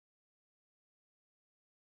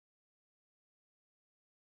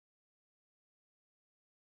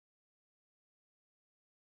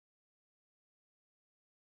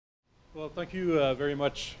Well, thank you very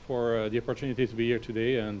much for the opportunity to be here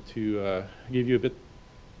today and to give you a bit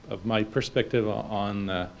of my perspective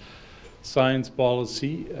on science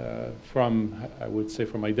policy from, I would say,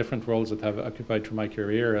 from my different roles that I've occupied through my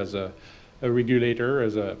career as a regulator,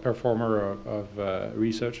 as a performer of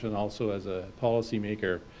research, and also as a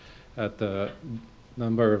policymaker at a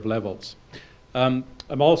number of levels. I'm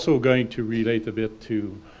also going to relate a bit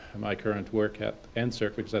to my current work at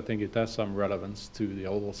NSERC because I think it has some relevance to the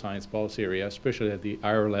whole science policy area, especially at the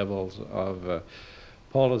higher levels of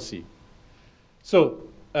policy. So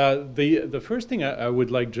the first thing I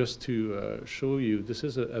would like just to show you, this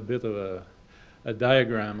is a bit of a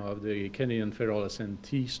diagram of the Canadian federal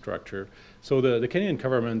S&T structure. So the Canadian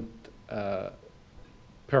government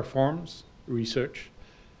performs research,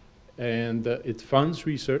 and it funds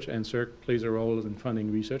research, and NSERC plays a role in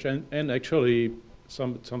funding research, and actually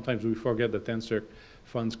sometimes we forget that NSERC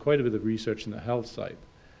funds quite a bit of research in the health side,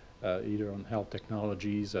 either on health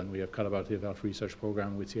technologies, and we have collaborative health research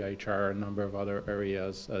program with CIHR, a number of other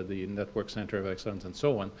areas, the Network Center of Excellence, and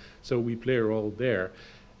so on. So we play a role there.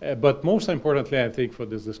 But most importantly, I think, for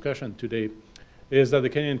this discussion today, is that the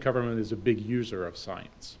Canadian government is a big user of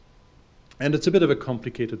science. And it's a bit of a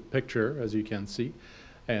complicated picture, as you can see,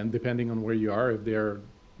 and depending on where you are, if there are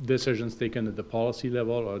decisions taken at the policy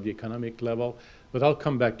level or the economic level. But I'll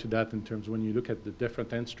come back to that in terms when you look at the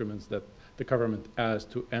different instruments that the government has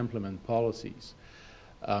to implement policies.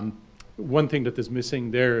 One thing that is missing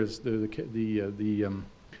there is the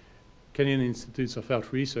Canadian Institutes of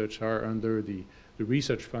Health Research are under the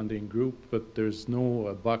research funding group, but there's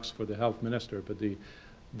no box for the health minister, but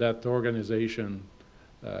that organization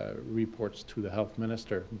reports to the health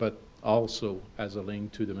minister, but also as a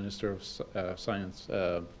link to the Minister of Science,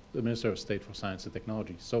 the Minister of State for Science and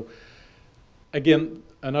Technology. So again,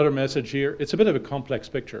 another message here, it's a bit of a complex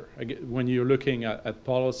picture when you're looking at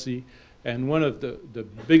policy, and one of the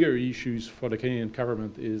bigger issues for the Canadian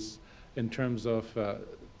government is in terms of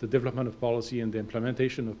the development of policy and the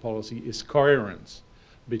implementation of policy is coherence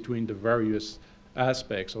between the various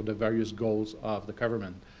aspects or the various goals of the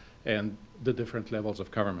government and the different levels of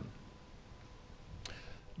government.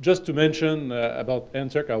 Just to mention about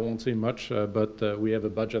NSERC, I won't say much, but we have a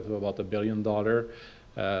budget of about $1 billion.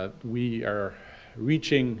 We are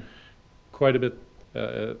reaching quite a bit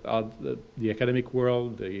of the academic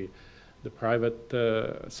world, the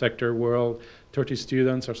private sector world. 30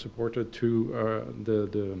 students are supported through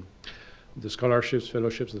the scholarships,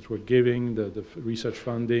 fellowships that we're giving, the research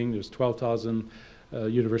funding. There's 12,000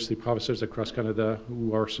 university professors across Canada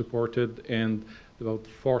who are supported, and about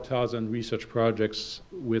 4,000 research projects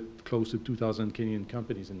with close to 2,000 Canadian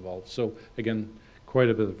companies involved. So again, quite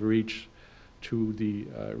a bit of reach to the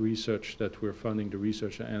research that we're funding, the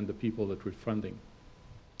research and the people that we're funding.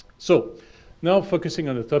 So now focusing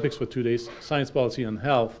on the topics for today's science policy and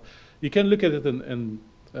health, you can look at it in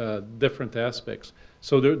different aspects.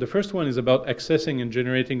 So the first one is about accessing and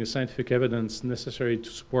generating the scientific evidence necessary to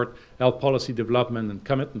support health policy development and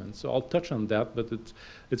commitment. So I'll touch on that, but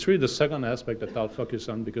it's really the second aspect that I'll focus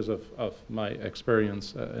on because of my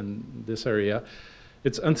experience in this area.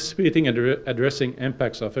 It's anticipating and addressing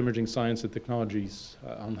impacts of emerging science and technologies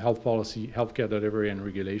on health policy, healthcare delivery, and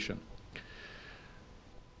regulation.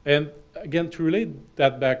 And again, to relate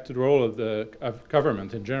that back to the role of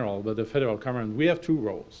government in general, but the federal government, we have two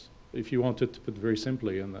roles. If you wanted to put it very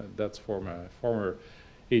simply, and that's from a former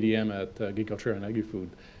ADM at Agriculture and Agri-Food,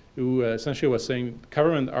 who essentially was saying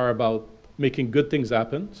government are about making good things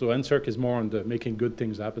happen. So NSERC is more on the making good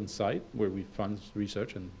things happen side, where we fund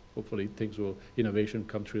research and hopefully innovation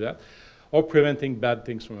come through that, or preventing bad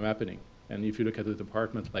things from happening. And if you look at a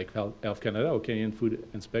department like Health Canada or Canadian Food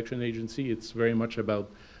Inspection Agency, it's very much about,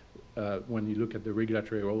 when you look at the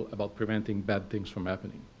regulatory role, about preventing bad things from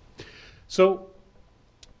happening. So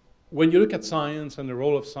when you look at science and the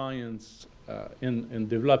role of science in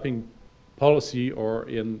developing policy or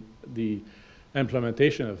in the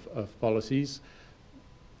implementation of policies,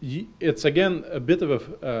 it's again a bit of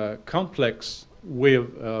a complex way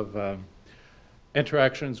of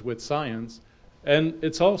interactions with science, and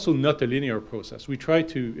it's also not a linear process. We try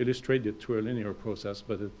to illustrate it through a linear process,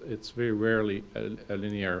 but it's very rarely a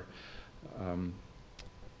linear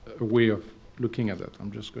way of looking at it.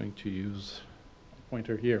 I'm just going to use a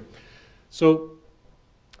pointer here. So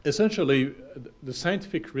essentially, the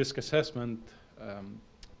scientific risk assessment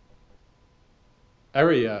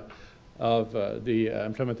area of the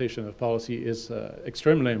implementation of policy is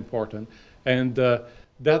extremely important, and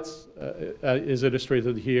that is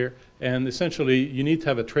illustrated here. And essentially, you need to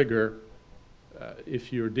have a trigger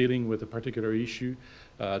if you're dealing with a particular issue.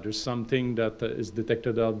 There's something that is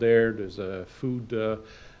detected out there. There's a food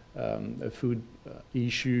a food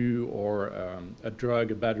issue or a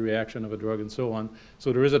drug, a bad reaction of a drug, and so on.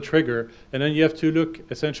 So there is a trigger, and then you have to look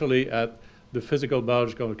essentially at the physical,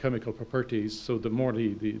 biological, and chemical properties, so the more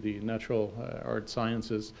the natural art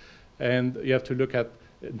sciences, and you have to look at,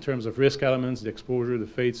 in terms of risk elements, the exposure, the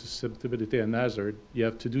fate, susceptibility, and hazard. You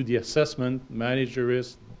have to do the assessment, manage the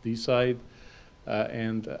risk, decide,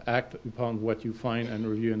 and act upon what you find, and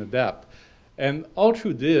review and adapt. And all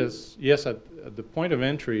through this, yes, at the point of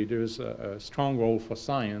entry, there's a strong role for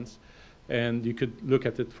science, and you could look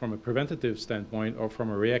at it from a preventative standpoint or from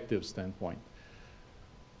a reactive standpoint.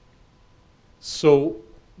 So,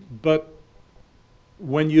 but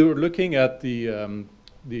when you're looking at the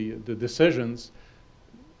decisions,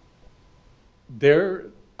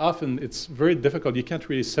 often it's very difficult. You can't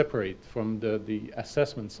really separate from the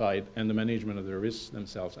assessment side and the management of the risks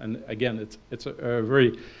themselves. And again, it's a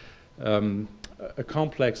very a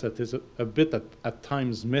complex that is a bit at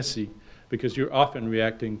times messy, because you're often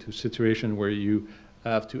reacting to a situation where you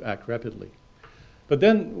have to act rapidly. But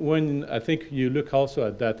then when I think you look also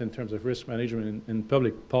at that in terms of risk management in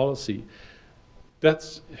public policy,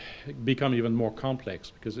 that's become even more complex,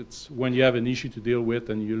 because it's when you have an issue to deal with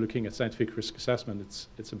and you're looking at scientific risk assessment,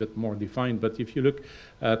 it's a bit more defined. But if you look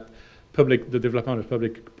at the development of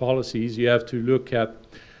public policies, you have to look at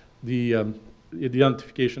the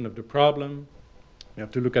identification of the problem. You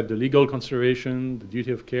have to look at the legal consideration, the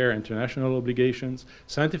duty of care, international obligations.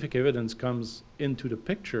 Scientific evidence comes into the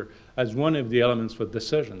picture as one of the elements for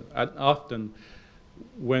decision. And often,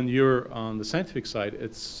 when you're on the scientific side,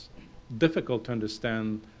 it's difficult to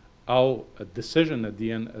understand how a decision at the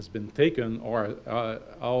end has been taken, or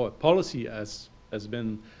how a policy has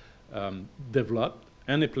been developed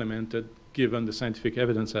and implemented given the scientific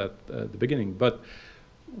evidence at the beginning. But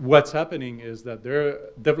what's happening is that there are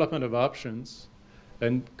development of options,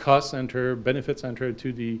 and costs enter, benefits enter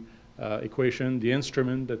to the equation. The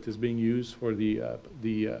instrument that is being used for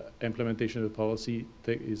the implementation of the policy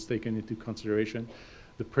is taken into consideration.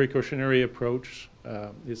 The precautionary approach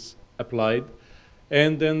is applied.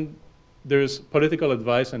 And then there's political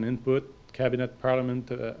advice and input. Cabinet, parliament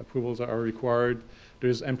approvals are required.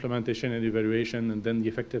 There's implementation and evaluation, and then the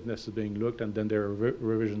effectiveness is being looked, and then there are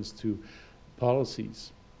revisions to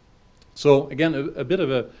policies. So again, a bit of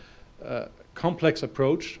a complex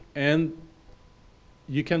approach, and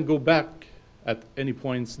you can go back at any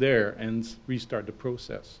points there and restart the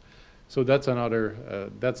process. So that's another,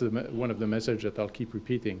 that's one of the messages that I'll keep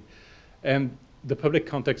repeating. And the public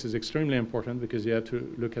context is extremely important, because you have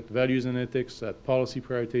to look at values and ethics, at policy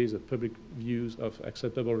priorities, at public views of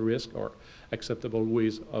acceptable risk or acceptable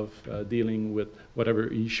ways of dealing with whatever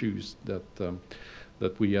issues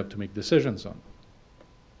that we have to make decisions on.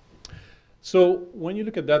 So when you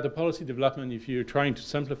look at that, the policy development, if you're trying to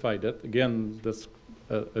simplify that, again, that's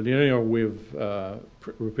a linear way of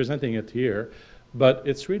representing it here, but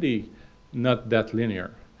it's really not that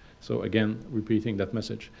linear. So again, repeating that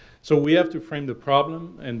message. So we have to frame the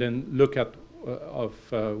problem and then look at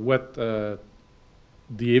what the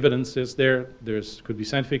evidence is there. Could be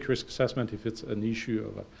scientific risk assessment if it's an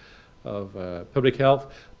issue of public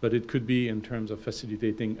health, but it could be in terms of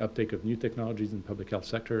facilitating uptake of new technologies in the public health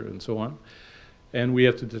sector and so on. And we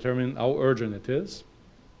have to determine how urgent it is.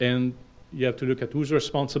 And you have to look at who's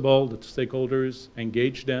responsible, the stakeholders,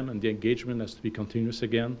 engage them, and the engagement has to be continuous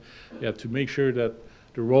again. You have to make sure that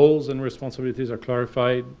the roles and responsibilities are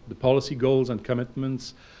clarified, the policy goals and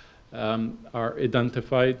commitments are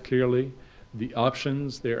identified clearly, the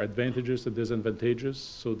options, their advantages and disadvantages,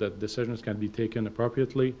 so that decisions can be taken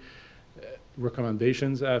appropriately.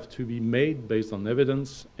 Recommendations have to be made based on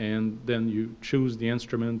evidence, and then you choose the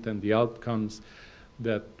instrument and the outcomes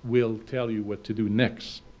that will tell you what to do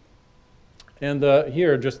next. And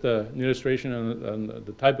here, just an illustration on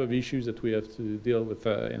the type of issues that we have to deal with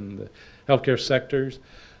in the healthcare sectors.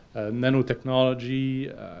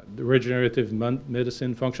 Nanotechnology, the regenerative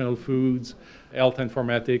medicine, functional foods, health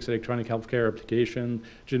informatics, electronic healthcare application,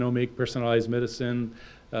 genomic, personalized medicine,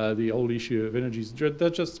 the whole issue of energy.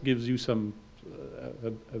 That just gives you some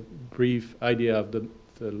a brief idea of the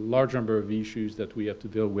large number of issues that we have to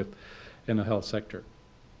deal with in the health sector.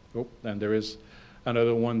 Oh, and there is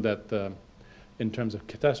another one that in terms of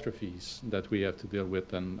catastrophes that we have to deal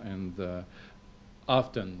with, and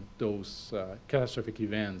often those catastrophic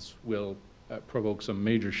events will provoke some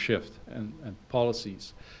major shift in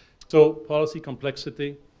policies. So policy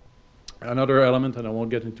complexity, another element, and I won't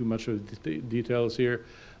get into much of the details here,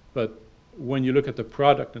 but when you look at the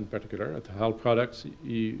product in particular, at the health products,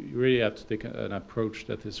 you really have to take an approach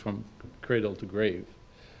that is from cradle to grave.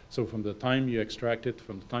 So from the time you extract it,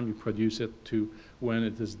 from the time you produce it, to when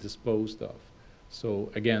it is disposed of.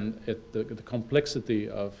 So again, the complexity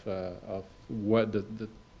of what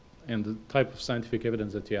and the type of scientific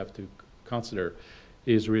evidence that you have to consider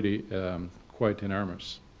is really quite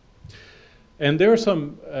enormous. And there are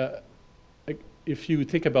some, if you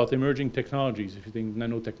think about emerging technologies, if you think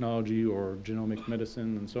nanotechnology or genomic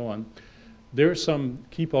medicine and so on, there are some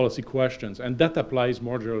key policy questions, and that applies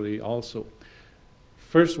more generally also.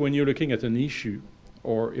 First, when you're looking at an issue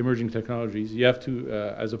or emerging technologies, you have to,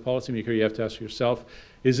 as a policymaker, you have to ask yourself,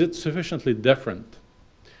 is it sufficiently different,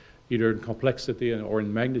 either in complexity or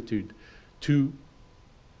in magnitude, to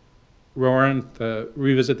warrant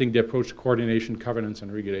revisiting the approach to coordination, governance,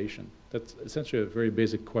 and regulation? That's essentially a very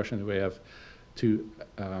basic question that we have to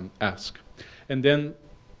ask. And then,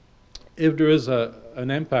 if there is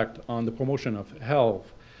an impact on the promotion of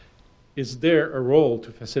health, is there a role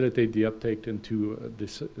to facilitate the uptake into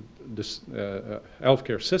this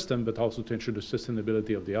healthcare system, but also to ensure the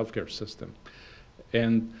sustainability of the healthcare system?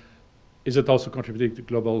 And is it also contributing to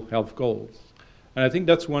global health goals? And I think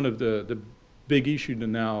that's one of the big issues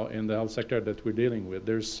now in the health sector that we're dealing with.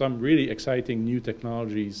 There's some really exciting new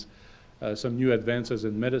technologies, some new advances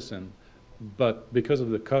in medicine, but because of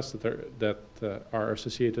the costs that are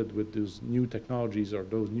associated with those new technologies or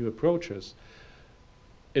those new approaches,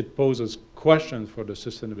 it poses questions for the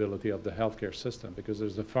sustainability of the healthcare system, because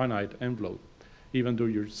there's a finite envelope. Even though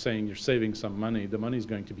you're saying you're saving some money, the money is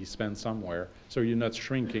going to be spent somewhere, so you're not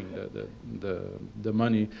shrinking the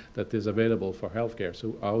money that is available for healthcare.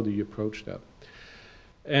 So how do you approach that?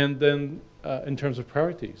 And then in terms of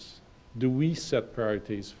priorities, do we have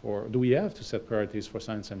to set priorities for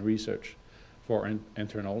science and research for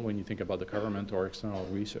internal, when you think about the government, or external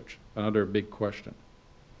research? Another big question.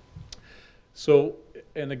 So,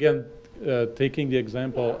 and again, taking the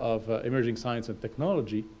example of emerging science and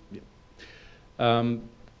technology,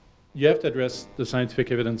 you have to address the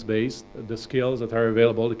scientific evidence base, the skills that are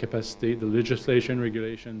available, the capacity, the legislation,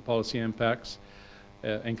 regulation, policy impacts,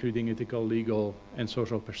 including ethical, legal, and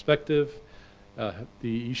social perspective,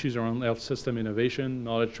 the issues around health system innovation,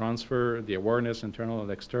 knowledge transfer, the awareness, internal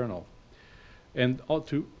and external. And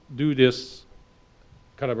to do this,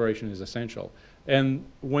 collaboration is essential. And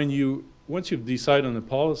once you've decided on a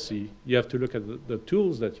policy, you have to look at the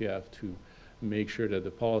tools that you have to make sure that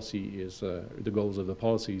the policy is, the goals of the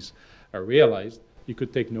policies are realized. You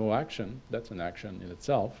could take no action. That's an action in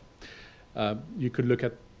itself. You could look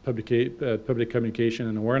at public communication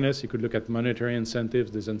and awareness. You could look at monetary incentives,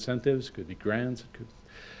 disincentives. It could be grants. It could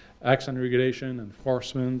acts on regulation,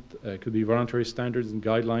 enforcement. It could be voluntary standards and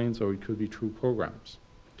guidelines, or it could be through programs.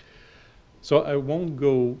 So I won't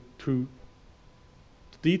go through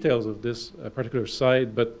details of this particular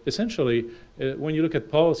side, but essentially, when you look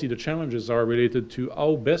at policy, the challenges are related to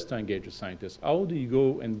how best to engage a scientist. How do you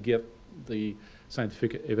go and get the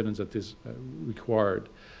scientific evidence that is required?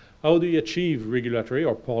 How do you achieve regulatory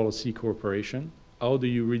or policy cooperation? How do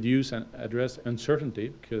you reduce and address uncertainty?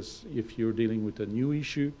 Because if you're dealing with a new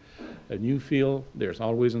issue, a new field, there's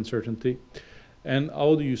always uncertainty. And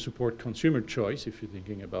how do you support consumer choice, if you're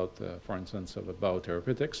thinking about, for instance, of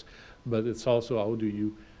biotherapeutics? But it's also how do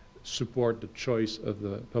you support the choice of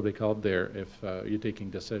the public out there if you're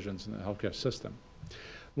taking decisions in the healthcare system.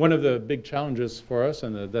 One of the big challenges for us,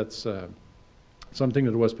 and that's something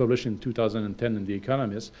that was published in 2010 in The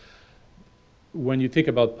Economist, when you think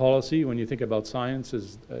about policy, when you think about science,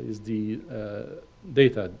 is the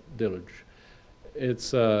data deluge.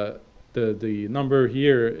 It's the number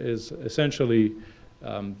here is essentially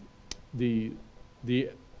the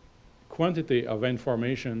quantity of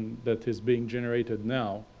information that is being generated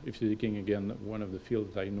now. If you're thinking, again, one of the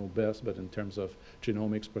fields that I know best, but in terms of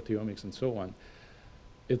genomics, proteomics, and so on,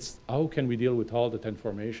 it's how can we deal with all that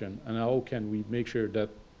information, and how can we make sure that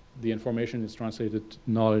the information is translated to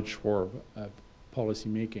knowledge for policy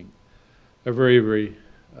making. A very, very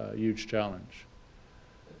huge challenge.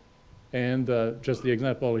 And just the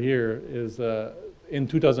example here is in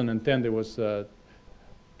 2010, there was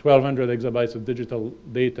 1,200 exabytes of digital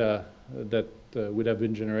data that would have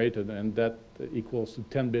been generated, and that equals to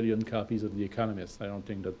 10 billion copies of The Economist. I don't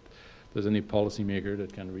think that there's any policymaker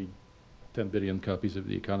that can read 10 billion copies of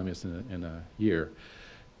The Economist in a year.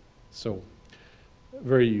 So,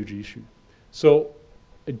 very huge issue. So,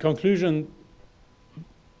 in conclusion,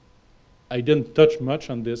 I didn't touch much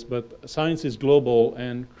on this, but science is global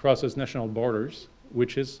and crosses national borders,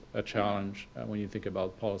 which is a challenge when you think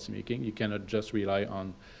about policymaking. You cannot just rely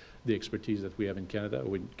on the expertise that we have in Canada.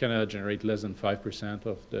 Canada generates less than 5%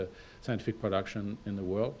 of the scientific production in the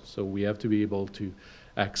world, so we have to be able to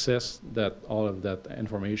access all of that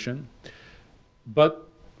information. But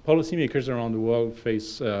policymakers around the world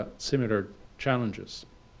face similar challenges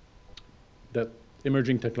that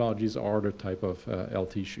emerging technologies are other type of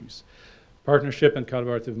health issues. Partnership and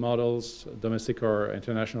collaborative models, domestic or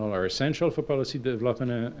international, are essential for policy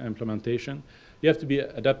development and implementation. You have to be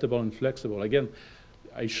adaptable and flexible. Again,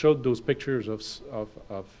 I showed those pictures of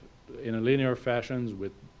in a linear fashion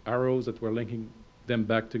with arrows that were linking them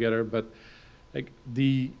back together, but like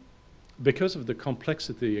because of the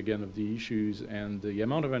complexity, again, of the issues and the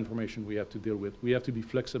amount of information we have to deal with, we have to be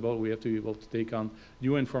flexible. We have to be able to take on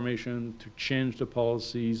new information, to change the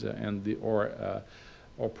policies and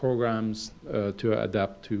or programs to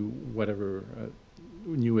adapt to whatever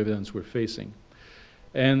new evidence we're facing.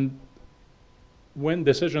 And when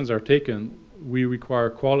decisions are taken, we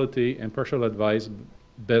require quality and partial advice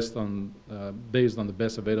based on the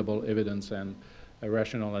best available evidence and a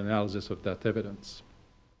rational analysis of that evidence.